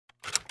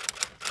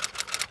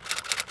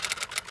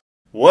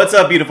What's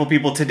up, beautiful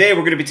people? Today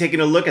we're going to be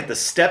taking a look at the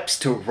steps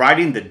to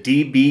writing the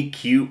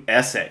DBQ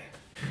essay.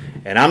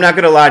 And I'm not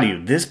going to lie to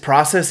you, this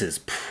process is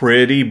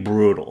pretty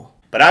brutal.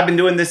 But I've been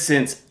doing this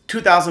since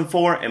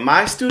 2004 and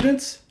my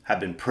students have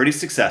been pretty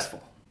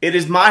successful. It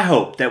is my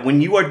hope that when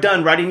you are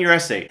done writing your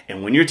essay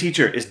and when your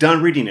teacher is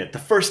done reading it, the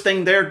first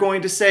thing they're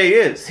going to say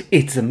is,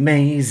 "It's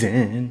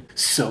amazing,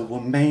 so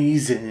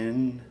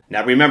amazing."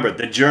 Now remember,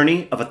 the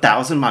journey of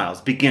 1,000 miles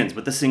begins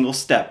with a single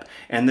step,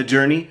 and the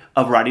journey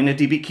of writing a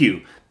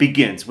DBQ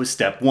begins with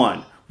step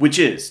 1, which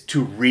is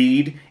to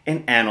read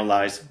and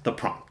analyze the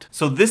prompt.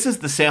 So this is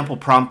the sample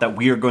prompt that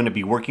we are going to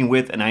be working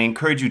with, and I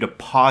encourage you to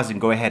pause and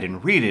go ahead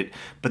and read it.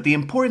 But the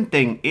important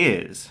thing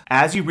is,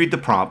 as you read the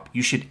prompt,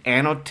 you should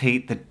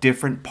annotate the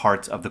different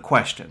parts of the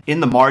question.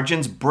 In the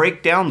margins,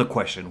 break down the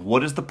question.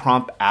 What is the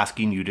prompt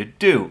asking you to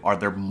do? Are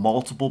there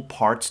multiple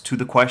parts to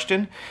the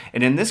question?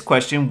 And in this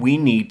question, we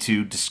need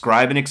to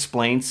describe and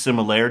explain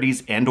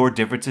similarities and or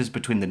differences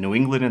between the New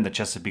England and the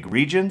Chesapeake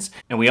regions.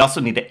 And we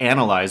also need to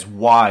analyze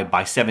why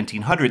by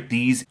 1700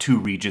 these two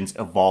regions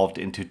evolved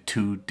into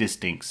two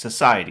distinct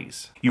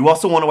societies. You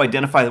also want to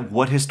identify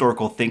what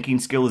historical thinking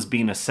skill is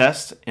being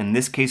assessed. In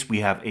this case, we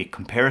have a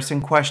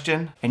comparison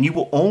question, and you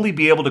will only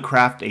be able to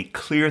craft a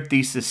clear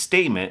thesis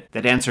statement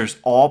that answers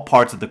all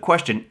parts of the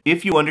question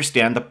if you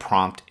understand the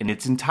prompt in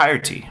its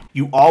entirety.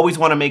 You always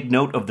want to make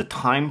note of the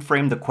time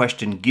frame the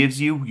question gives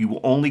you. You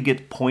will only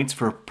get points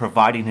for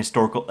providing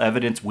historical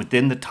evidence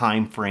within the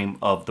time frame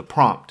of the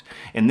prompt.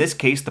 In this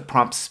case, the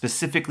prompt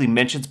specifically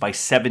mentions by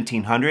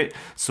 1700,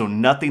 so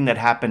nothing that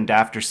happened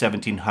after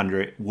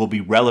 1700 will be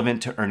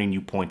relevant to earning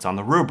you points on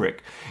the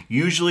rubric.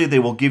 Usually they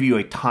will give you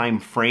a time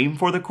frame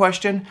for the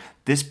question.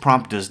 This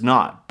prompt does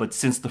not, but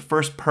since the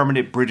first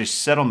permanent British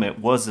settlement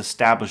was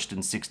established in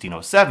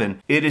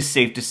 1607, it is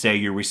safe to say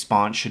your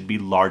response should be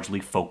largely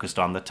focused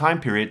on the time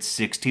period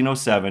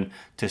 1607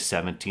 to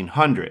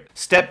 1700.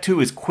 Step 2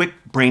 is quick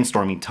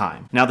brainstorming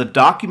time. Now the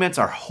documents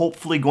are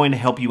hopefully going to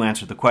help you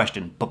answer the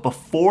question, but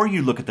before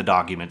you look at the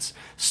documents,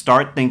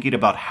 start thinking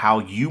about how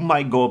you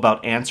might go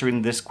about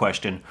answering this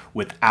question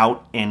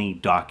without any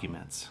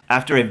documents.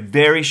 After a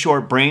very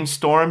short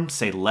brainstorm,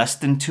 say less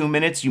than 2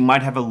 minutes, you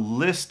might have a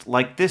list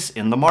like this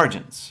in the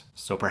margins.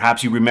 So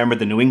perhaps you remember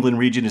the New England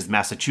region is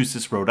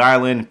Massachusetts, Rhode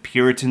Island.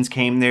 Puritans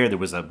came there. There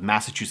was a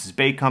Massachusetts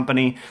Bay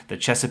Company. The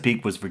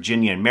Chesapeake was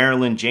Virginia and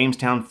Maryland.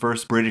 Jamestown,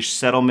 first British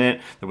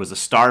settlement. There was a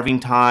starving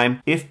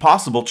time. If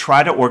possible,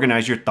 try to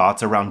organize your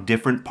thoughts around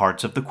different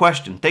parts of the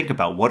question. Think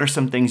about what are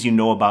some things you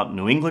know about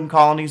New England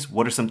colonies?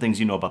 What are some things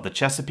you know about the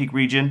Chesapeake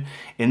region?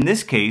 In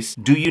this case,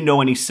 do you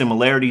know any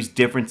similarities,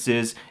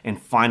 differences,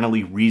 and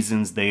finally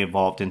reasons they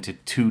evolved into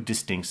two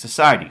distinct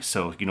societies?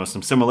 So,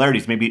 some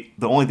similarities. Maybe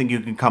the only thing you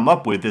can come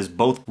up with is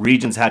both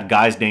regions had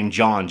guys named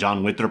John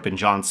Winthrop and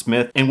John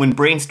Smith. And when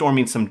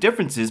brainstorming some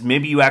differences,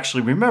 maybe you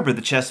actually remember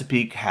the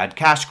Chesapeake had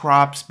cash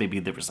crops, maybe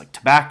there was like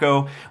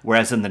tobacco,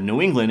 whereas in the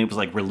New England, it was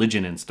like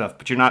religion and stuff,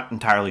 but you're not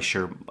entirely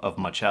sure of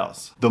much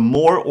else. The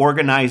more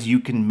organized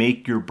you can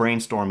make your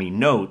brainstorming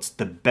notes,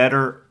 the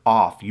better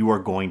off you are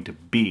going to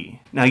be.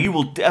 Now you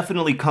will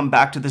definitely come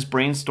back to this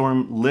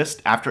brainstorm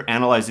list after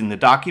analyzing the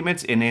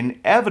documents, and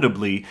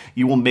inevitably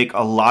you will make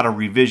a lot of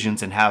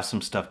revisions and have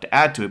some stuff to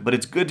add to it, but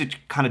it's good to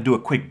kind of do a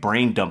quick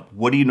brain dump.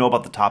 What do you know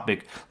about the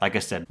topic? Like I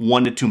said,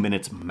 1 to 2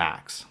 minutes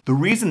max. The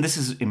reason this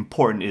is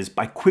important is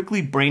by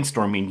quickly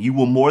brainstorming, you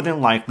will more than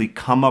likely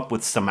come up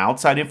with some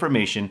outside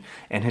information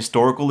and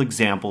historical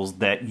examples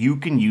that you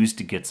can use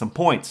to get some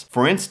points.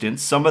 For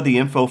instance, some of the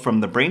info from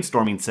the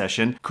brainstorming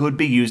session could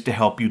be used to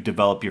help you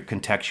develop your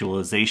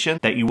contextualization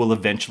that you will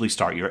eventually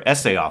start your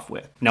essay off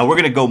with. Now we're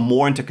going to go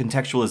more into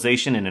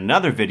contextualization in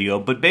another video,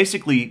 but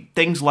basically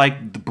things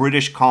like the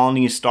British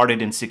colonies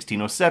started in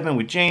 1607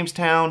 with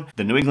Jamestown,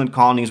 the New England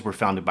colonies were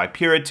founded by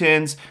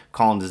Puritans,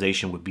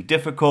 colonization would be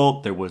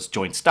difficult, there was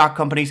joint stock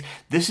companies.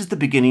 This is the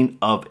beginning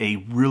of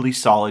a really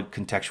solid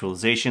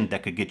contextualization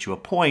that could get you a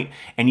point,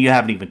 and you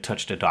haven't even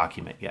touched a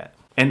document yet.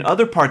 And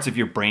other parts of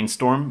your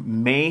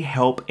brainstorm may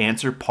help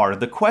answer part of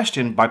the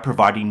question by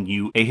providing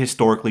you a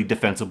historically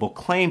defensible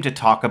claim to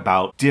talk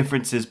about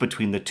differences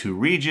between the two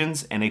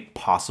regions and a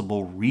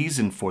possible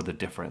reason for the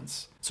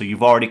difference. So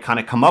you've already kind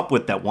of come up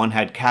with that one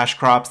had cash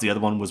crops, the other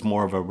one was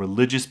more of a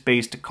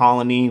religious-based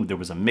colony, there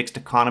was a mixed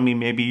economy,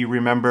 maybe you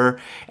remember,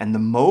 and the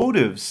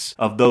motives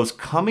of those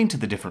coming to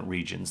the different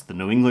regions. The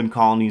New England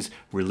colonies,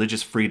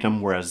 religious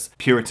freedom, whereas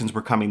Puritans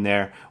were coming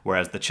there,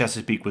 whereas the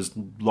Chesapeake was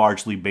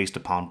largely based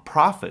upon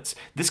profits.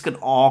 This could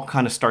all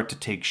kind of start to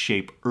take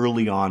shape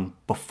early on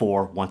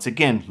before, once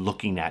again,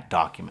 looking at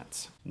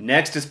documents.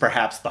 Next is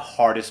perhaps the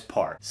hardest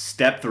part.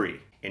 Step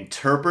 3.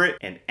 Interpret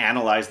and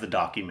analyze the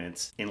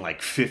documents in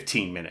like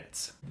 15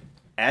 minutes.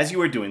 As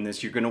you are doing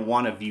this, you're going to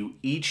want to view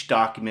each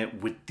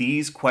document with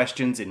these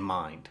questions in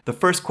mind. The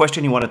first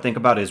question you want to think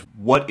about is,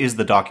 what is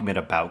the document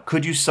about?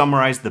 Could you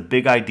summarize the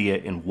big idea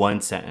in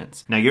one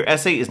sentence? Now, your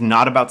essay is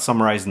not about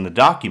summarizing the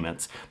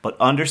documents, but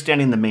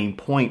understanding the main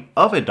point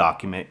of a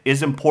document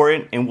is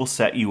important and will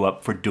set you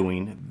up for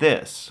doing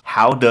this.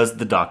 How does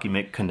the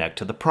document connect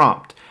to the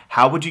prompt?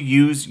 How would you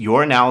use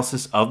your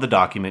analysis of the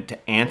document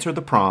to answer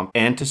the prompt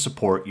and to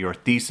support your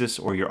thesis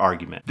or your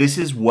argument? This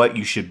is what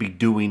you should be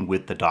doing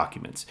with the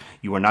documents.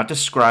 You are not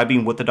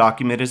describing what the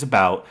document is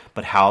about,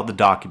 but how the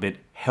document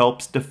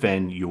helps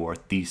defend your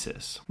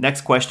thesis.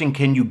 Next question,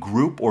 can you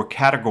group or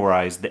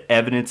categorize the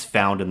evidence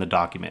found in the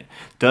document?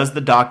 Does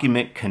the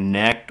document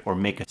connect or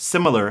make a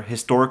similar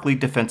historically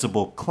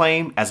defensible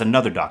claim as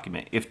another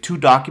document? If two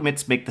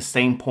documents make the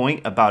same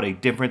point about a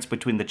difference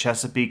between the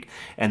Chesapeake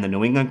and the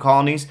New England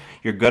colonies,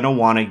 you're going to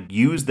want to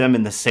use them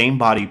in the same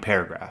body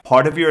paragraph.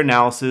 Part of your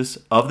analysis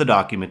of the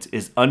documents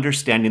is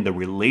understanding the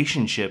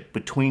relationship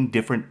between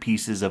different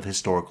pieces of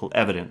historical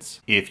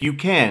evidence. If you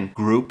can,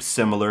 group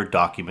similar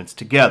documents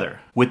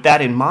together. With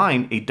that in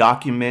mind, a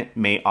document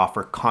may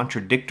offer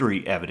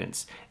contradictory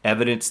evidence,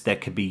 evidence that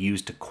could be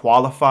used to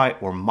qualify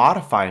or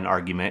modify an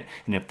argument,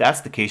 and if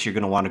that's the case, you're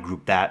going to want to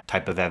group that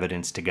type of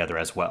evidence together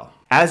as well.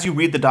 As you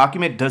read the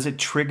document, does it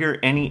trigger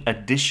any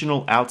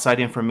additional outside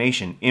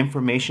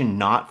information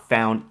not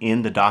found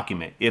in the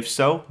document? If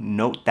so,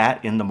 note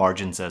that in the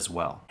margins as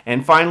well.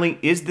 And finally,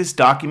 is this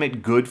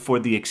document good for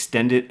the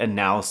extended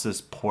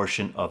analysis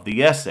portion of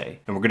the essay?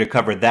 And we're going to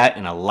cover that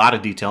in a lot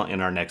of detail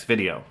in our next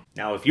video.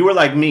 Now, if you were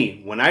like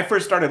me, when I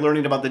first started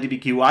learning about the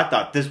DBQ, I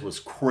thought this was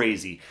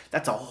crazy.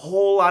 That's a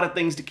whole lot of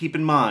things to keep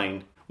in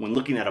mind when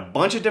looking at a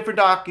bunch of different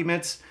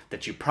documents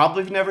that you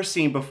probably have never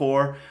seen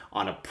before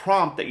on a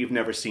prompt that you've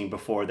never seen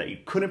before that you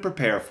couldn't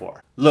prepare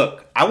for.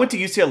 Look, I went to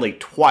UCLA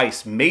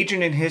twice,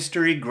 majored in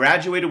history,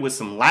 graduated with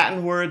some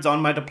Latin words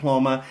on my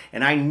diploma,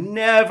 and I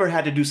never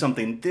had to do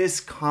something this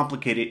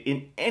complicated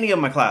in any of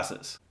my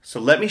classes. So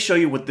let me show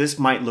you what this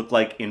might look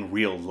like in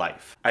real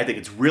life. I think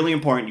it's really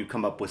important you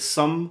come up with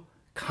some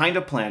kind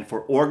of plan for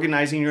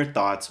organizing your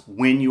thoughts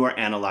when you are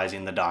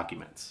analyzing the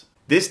documents.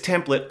 This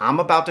template I'm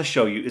about to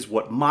show you is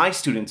what my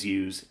students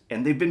use,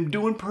 and they've been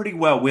doing pretty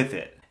well with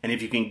it. And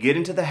if you can get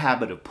into the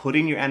habit of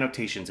putting your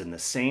annotations in the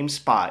same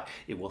spot,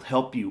 it will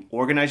help you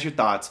organize your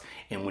thoughts,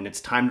 and when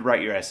it's time to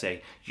write your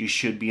essay, you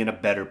should be in a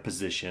better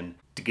position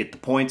to get the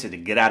points and to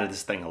get out of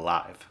this thing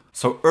alive.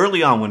 So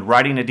early on when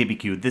writing a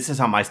DBQ, this is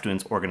how my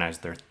students organize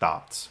their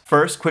thoughts.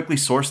 First, quickly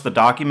source the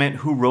document,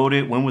 who wrote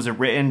it, when was it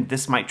written.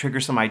 This might trigger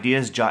some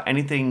ideas. Jot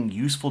anything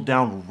useful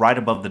down right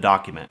above the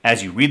document.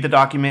 As you read the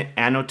document,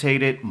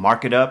 annotate it,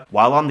 mark it up.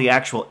 While on the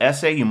actual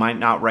essay, you might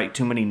not write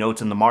too many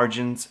notes in the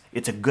margins.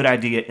 It's a good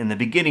idea in the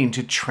beginning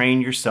to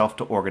train yourself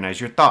to organize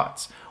your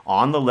thoughts.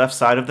 On the left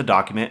side of the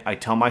document, I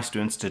tell my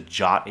students to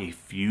jot a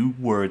few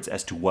words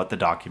as to what the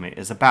document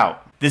is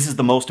about. This is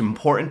the most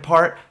important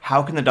part.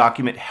 How can the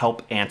document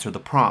help answer the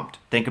prompt?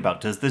 Think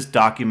about, does this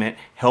document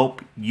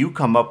help you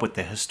come up with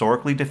the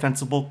historically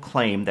defensible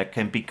claim that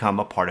can become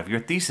a part of your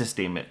thesis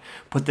statement?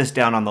 Put this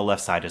down on the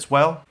left side as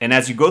well. And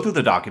as you go through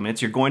the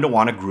documents, you're going to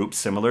want to group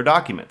similar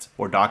documents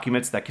or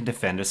documents that can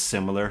defend a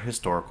similar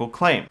historical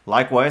claim.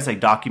 Likewise, a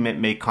document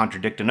may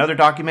contradict another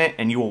document,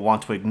 and you will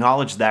want to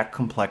acknowledge that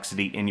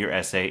complexity in your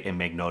essay and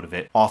make note of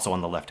it also on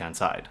the left-hand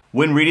side.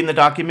 When reading the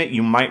document,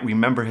 you might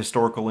remember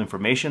historical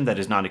information that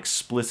is not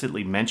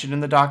explicitly mentioned in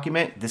the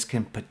document. This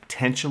can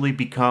potentially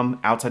become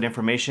outside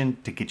information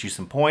to get you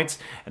some points,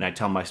 and I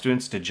tell my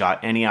students to jot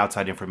any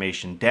outside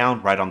information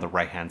down right on the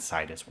right-hand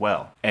side as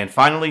well. And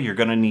finally, you're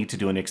going to need to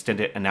do an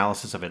extended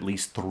analysis of at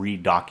least 3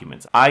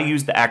 documents. I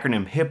use the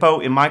acronym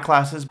HIPPO in my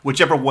classes.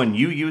 Whichever one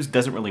you use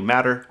doesn't really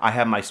matter. I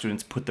have my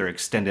students put their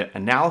extended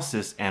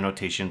analysis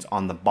annotations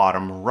on the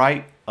bottom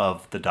right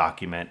of the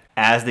document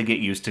as they get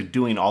used to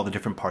doing all the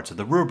different parts of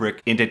the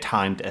rubric into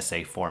timed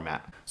essay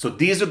format. So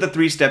these are the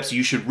 3 steps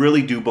you should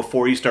really do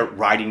before you start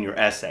writing your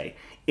essay.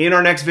 In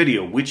our next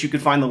video, which you can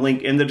find the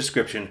link in the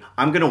description,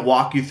 I'm going to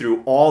walk you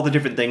through all the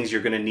different things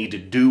you're going to need to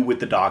do with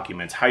the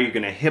documents, how you're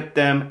going to HIP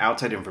them,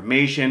 outside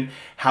information,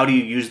 how do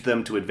you use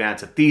them to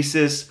advance a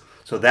thesis.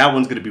 So that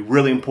one's going to be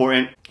really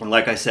important. And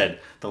like I said,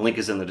 the link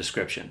is in the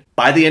description.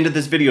 By the end of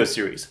this video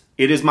series,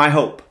 it is my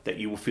hope that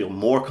you will feel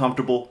more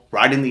comfortable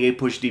writing the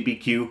 8-push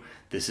DBQ.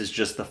 This is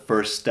just the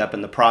first step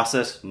in the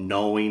process,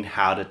 knowing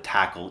how to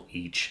tackle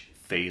each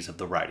phase of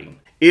the writing.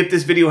 If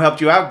this video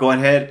helped you out, go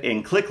ahead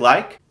and click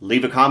like,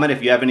 leave a comment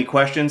if you have any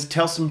questions,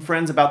 tell some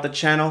friends about the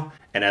channel,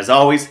 and as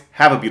always,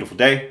 have a beautiful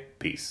day.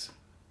 Peace.